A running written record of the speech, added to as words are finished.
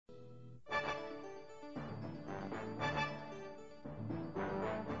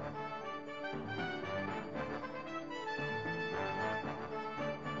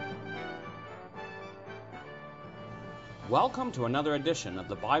Welcome to another edition of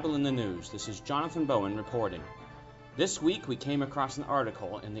the Bible in the News. This is Jonathan Bowen reporting. This week we came across an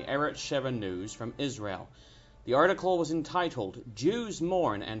article in the Eretz Sheva News from Israel. The article was entitled, Jews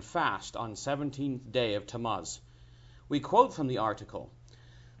Mourn and Fast on 17th Day of Tammuz. We quote from the article,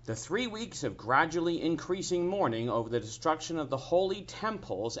 "The 3 weeks of gradually increasing mourning over the destruction of the holy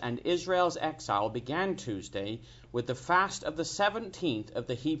temples and Israel's exile began Tuesday with the fast of the 17th of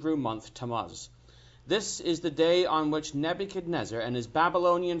the Hebrew month Tammuz. This is the day on which Nebuchadnezzar and his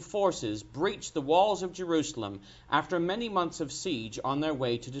Babylonian forces breached the walls of Jerusalem after many months of siege on their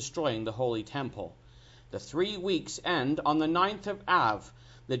way to destroying the Holy Temple. The 3 weeks end on the 9th of Av,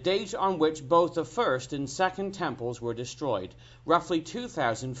 the date on which both the first and second temples were destroyed, roughly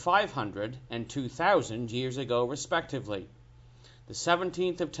 2,500 and 2,000 years ago respectively. The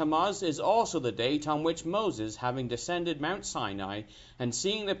 17th of Tammuz is also the date on which Moses, having descended Mount Sinai and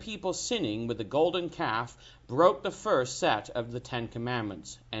seeing the people sinning with the golden calf, broke the first set of the 10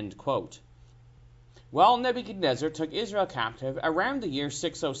 Commandments." End quote. Well, Nebuchadnezzar took Israel captive around the year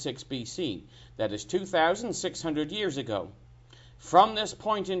 606 BC, that is 2,600 years ago. From this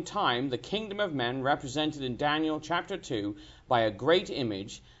point in time, the kingdom of men, represented in Daniel chapter 2 by a great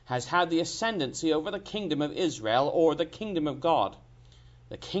image, has had the ascendancy over the kingdom of Israel, or the kingdom of God.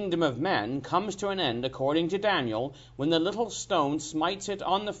 The kingdom of men comes to an end, according to Daniel, when the little stone smites it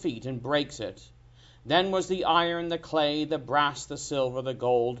on the feet and breaks it. Then was the iron, the clay, the brass, the silver, the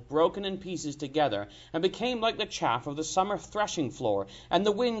gold, broken in pieces together, and became like the chaff of the summer threshing floor, and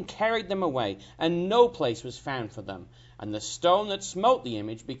the wind carried them away, and no place was found for them. And the stone that smote the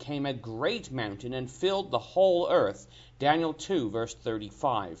image became a great mountain, and filled the whole earth. Daniel 2, verse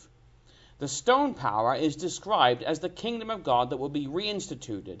 35. The stone power is described as the kingdom of God that will be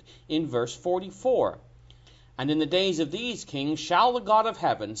reinstituted in verse 44. "And in the days of these kings shall the God of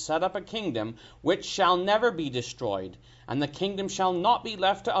heaven set up a kingdom which shall never be destroyed, and the kingdom shall not be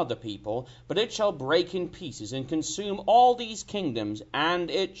left to other people, but it shall break in pieces and consume all these kingdoms, and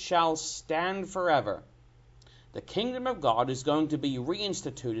it shall stand forever." The kingdom of God is going to be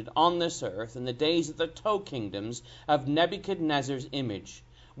reinstituted on this earth in the days of the toe kingdoms of Nebuchadnezzar's image.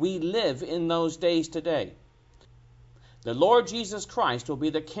 We live in those days today. The Lord Jesus Christ will be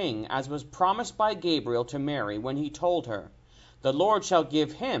the king, as was promised by Gabriel to Mary when he told her, "The Lord shall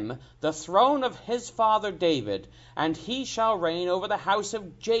give him the throne of his father David, and he shall reign over the house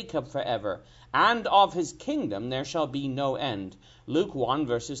of Jacob forever, and of his kingdom there shall be no end." Luke 1,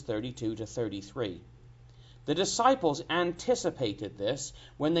 verses 32 to 33. The disciples anticipated this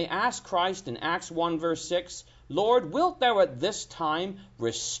when they asked Christ in Acts 1, verse 6, "Lord, wilt thou at this time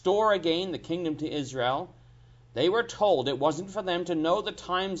restore again the kingdom to Israel?" They were told it wasn't for them to know the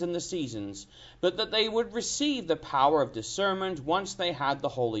times and the seasons, but that they would receive the power of discernment once they had the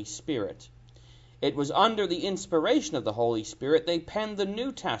Holy Spirit. It was under the inspiration of the Holy Spirit they penned the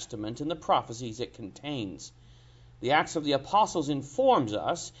New Testament and the prophecies it contains. The Acts of the Apostles informs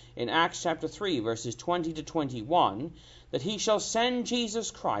us, in Acts chapter 3, verses 20 to 21, that he shall send Jesus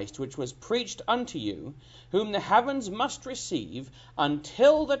Christ, which was preached unto you, whom the heavens must receive,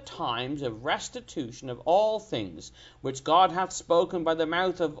 until the times of restitution of all things, which God hath spoken by the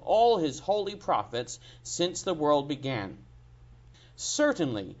mouth of all his holy prophets since the world began.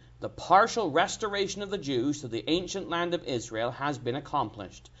 Certainly, the partial restoration of the Jews to the ancient land of Israel has been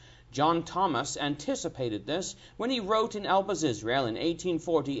accomplished. John Thomas anticipated this when he wrote in Elbas Israel in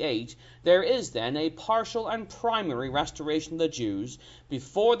 1848, "There is then a partial and primary restoration of the Jews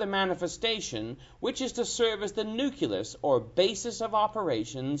before the manifestation, which is to serve as the nucleus or basis of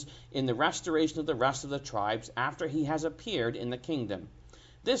operations in the restoration of the rest of the tribes after he has appeared in the kingdom."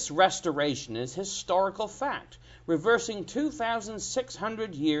 This restoration is historical fact, reversing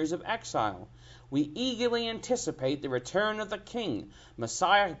 2,600 years of exile. We eagerly anticipate the return of the King,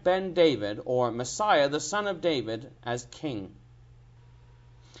 Messiah ben David, or Messiah the son of David, as king.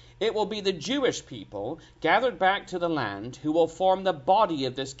 It will be the Jewish people gathered back to the land who will form the body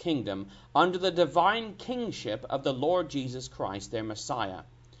of this kingdom under the divine kingship of the Lord Jesus Christ, their Messiah.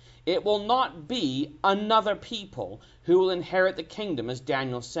 It will not be another people who will inherit the kingdom, as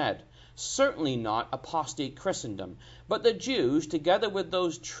Daniel said. Certainly not apostate Christendom, but the Jews, together with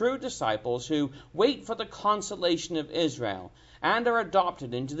those true disciples who wait for the consolation of Israel and are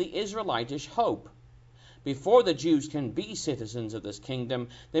adopted into the Israelitish hope. Before the Jews can be citizens of this kingdom,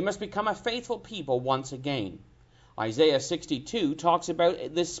 they must become a faithful people once again. Isaiah 62 talks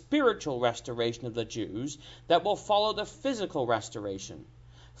about the spiritual restoration of the Jews that will follow the physical restoration.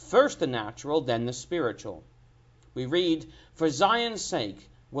 First the natural, then the spiritual. We read, "For Zion's sake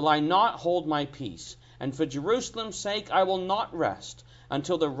will I not hold my peace, and for Jerusalem's sake I will not rest,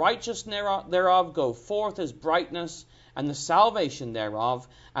 until the righteousness thereof go forth as brightness, and the salvation thereof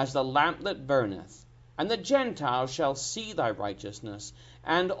as the lamp that burneth. And the Gentiles shall see thy righteousness,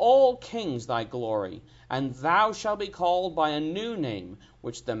 and all kings thy glory. And thou shalt be called by a new name,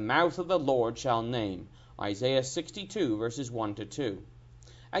 which the mouth of the Lord shall name. Isaiah 62, verses 1-2.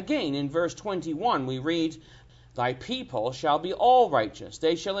 Again, in verse 21, we read, Thy people shall be all righteous.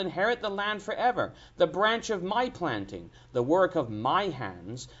 They shall inherit the land forever, the branch of my planting, the work of my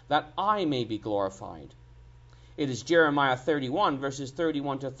hands, that I may be glorified. It is Jeremiah 31, verses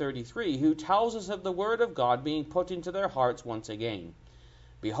 31-33, who tells us of the word of God being put into their hearts once again.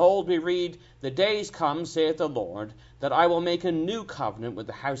 Behold, we read, The days come, saith the Lord, that I will make a new covenant with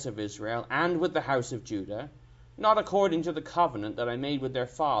the house of Israel and with the house of Judah, not according to the covenant that I made with their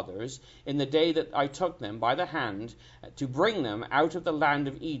fathers in the day that I took them by the hand to bring them out of the land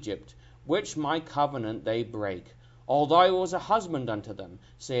of Egypt, which my covenant they break, although I was a husband unto them,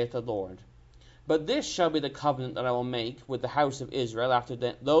 saith the Lord. But this shall be the covenant that I will make with the house of Israel after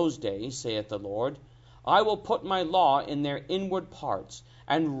those days, saith the Lord. I will put my law in their inward parts,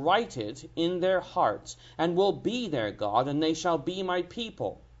 and write it in their hearts, and will be their God, and they shall be my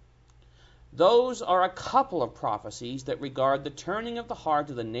people. Those are a couple of prophecies that regard the turning of the heart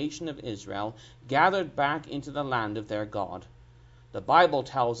of the nation of Israel, gathered back into the land of their God. The Bible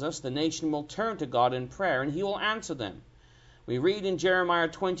tells us the nation will turn to God in prayer, and he will answer them. We read in Jeremiah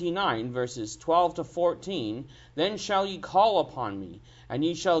 29, verses 12-14, Then shall ye call upon me, and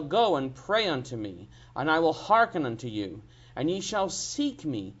ye shall go and pray unto me, and I will hearken unto you. And ye shall seek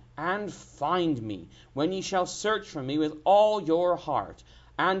me, and find me, when ye shall search for me with all your heart.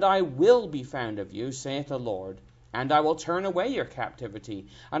 And I will be found of you, saith the Lord. And I will turn away your captivity,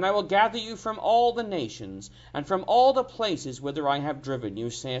 and I will gather you from all the nations, and from all the places whither I have driven you,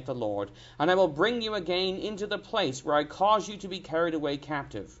 saith the Lord. And I will bring you again into the place where I caused you to be carried away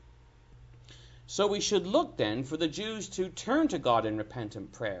captive. So we should look then for the Jews to turn to God in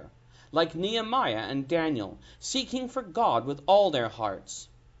repentant prayer, like Nehemiah and Daniel, seeking for God with all their hearts.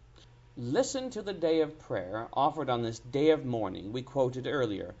 Listen to the day of prayer offered on this day of mourning we quoted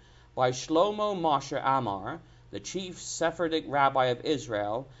earlier by Shlomo Moshe Amar, the chief Sephardic rabbi of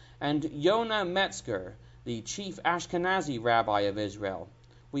Israel, and Yonah Metzger, the chief Ashkenazi rabbi of Israel.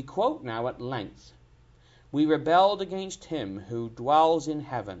 We quote now at length, We rebelled against him who dwells in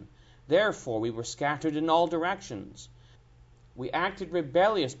heaven. Therefore we were scattered in all directions. We acted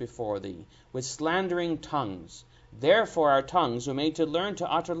rebellious before thee, with slandering tongues. Therefore our tongues were made to learn to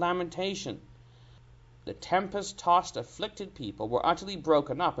utter lamentation. The tempest-tossed, afflicted people were utterly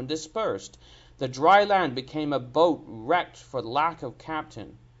broken up and dispersed. The dry land became a boat wrecked for lack of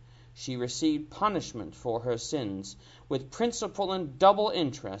captain. She received punishment for her sins, with principal and double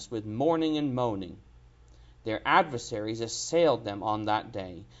interest, with mourning and moaning. Their adversaries assailed them on that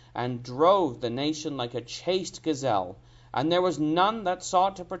day, and drove the nation like a chased gazelle, and there was none that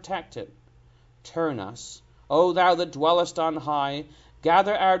sought to protect it. Turn us, O thou that dwellest on high,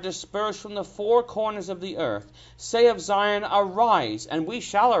 gather our dispersed from the four corners of the earth. Say of Zion, Arise, and we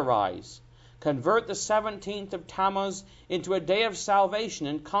shall arise. Convert the 17th of Tammuz into a day of salvation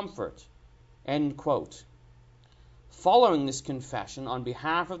and comfort. End quote. Following this confession on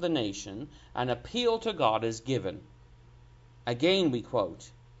behalf of the nation, an appeal to God is given. Again we quote,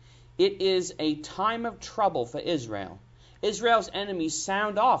 It is a time of trouble for Israel. Israel's enemies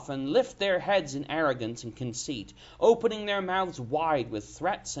sound off and lift their heads in arrogance and conceit, opening their mouths wide with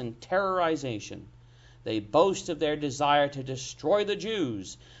threats and terrorization. They boast of their desire to destroy the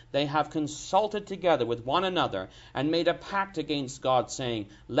Jews. They have consulted together with one another and made a pact against God, saying,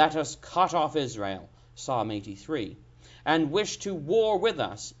 Let us cut off Israel, Psalm 83, and wish to war with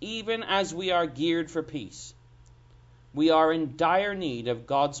us, even as we are geared for peace. We are in dire need of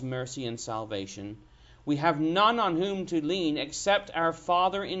God's mercy and salvation. We have none on whom to lean except our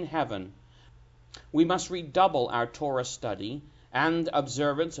Father in heaven. We must redouble our Torah study and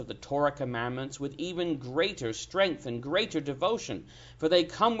observance of the Torah commandments with even greater strength and greater devotion, for they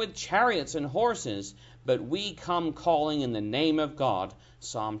come with chariots and horses, but we come calling in the name of God,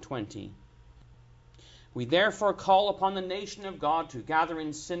 Psalm 20. We therefore call upon the nation of God to gather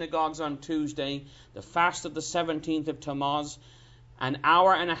in synagogues on Tuesday, the fast of the 17th of Tammuz, an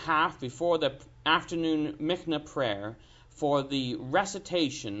hour and a half before the afternoon Miknah prayer, for the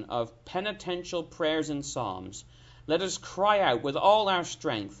recitation of penitential prayers and psalms. Let us cry out with all our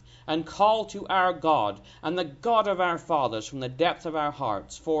strength and call to our God and the God of our fathers from the depth of our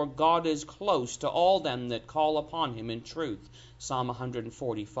hearts, for God is close to all them that call upon him in truth. Psalm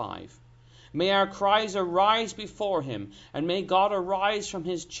 145. May our cries arise before him, and may God arise from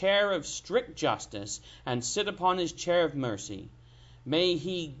his chair of strict justice and sit upon his chair of mercy. May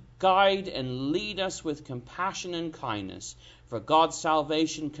he guide and lead us with compassion and kindness, for God's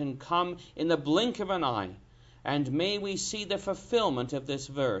salvation can come in the blink of an eye. And may we see the fulfillment of this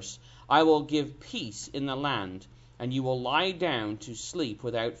verse, I will give peace in the land, and you will lie down to sleep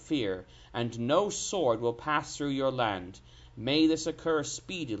without fear, and no sword will pass through your land. May this occur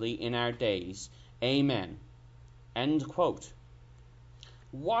speedily in our days. Amen. End quote.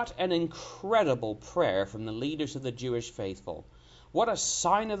 What an incredible prayer from the leaders of the Jewish faithful. What a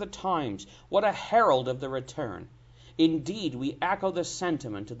sign of the times. What a herald of the return. Indeed, we echo the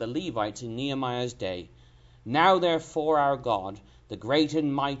sentiment of the Levites in Nehemiah's day. Now therefore our God, the great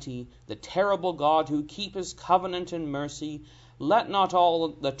and mighty, the terrible God who keepeth covenant and mercy, let not all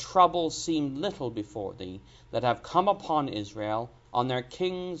the troubles seem little before thee that have come upon Israel, on their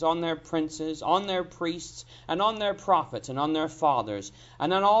kings, on their princes, on their priests, and on their prophets, and on their fathers,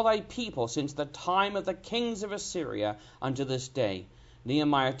 and on all thy people since the time of the kings of Assyria unto this day.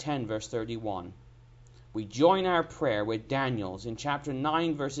 Nehemiah 10 verse 31. We join our prayer with Daniel's in chapter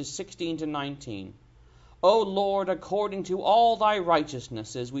 9 verses 16 to 19. O Lord, according to all thy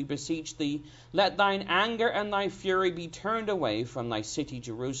righteousnesses, we beseech thee, let thine anger and thy fury be turned away from thy city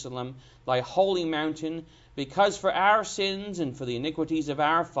Jerusalem, thy holy mountain, because for our sins and for the iniquities of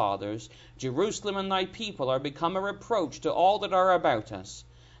our fathers, Jerusalem and thy people are become a reproach to all that are about us.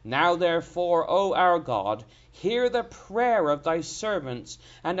 Now therefore, O our God, hear the prayer of thy servants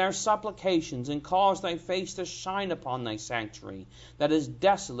and our supplications, and cause thy face to shine upon thy sanctuary, that is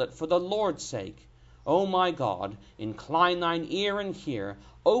desolate for the Lord's sake. O my God, incline thine ear and hear,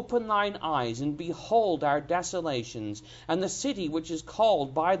 open thine eyes and behold our desolations, and the city which is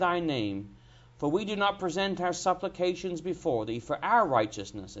called by thy name. For we do not present our supplications before thee for our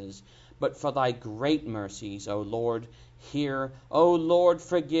righteousnesses, but for thy great mercies. O Lord, hear. O Lord,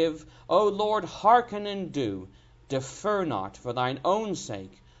 forgive. O Lord, hearken and do. Defer not for thine own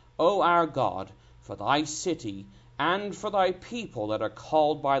sake, O our God, for thy city, and for thy people that are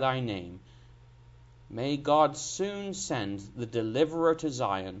called by thy name. May God soon send the deliverer to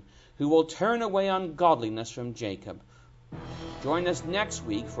Zion, who will turn away ungodliness from Jacob. Join us next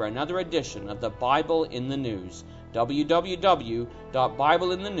week for another edition of the Bible in the News.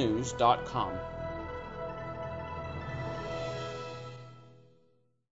 www.bibleinthenews.com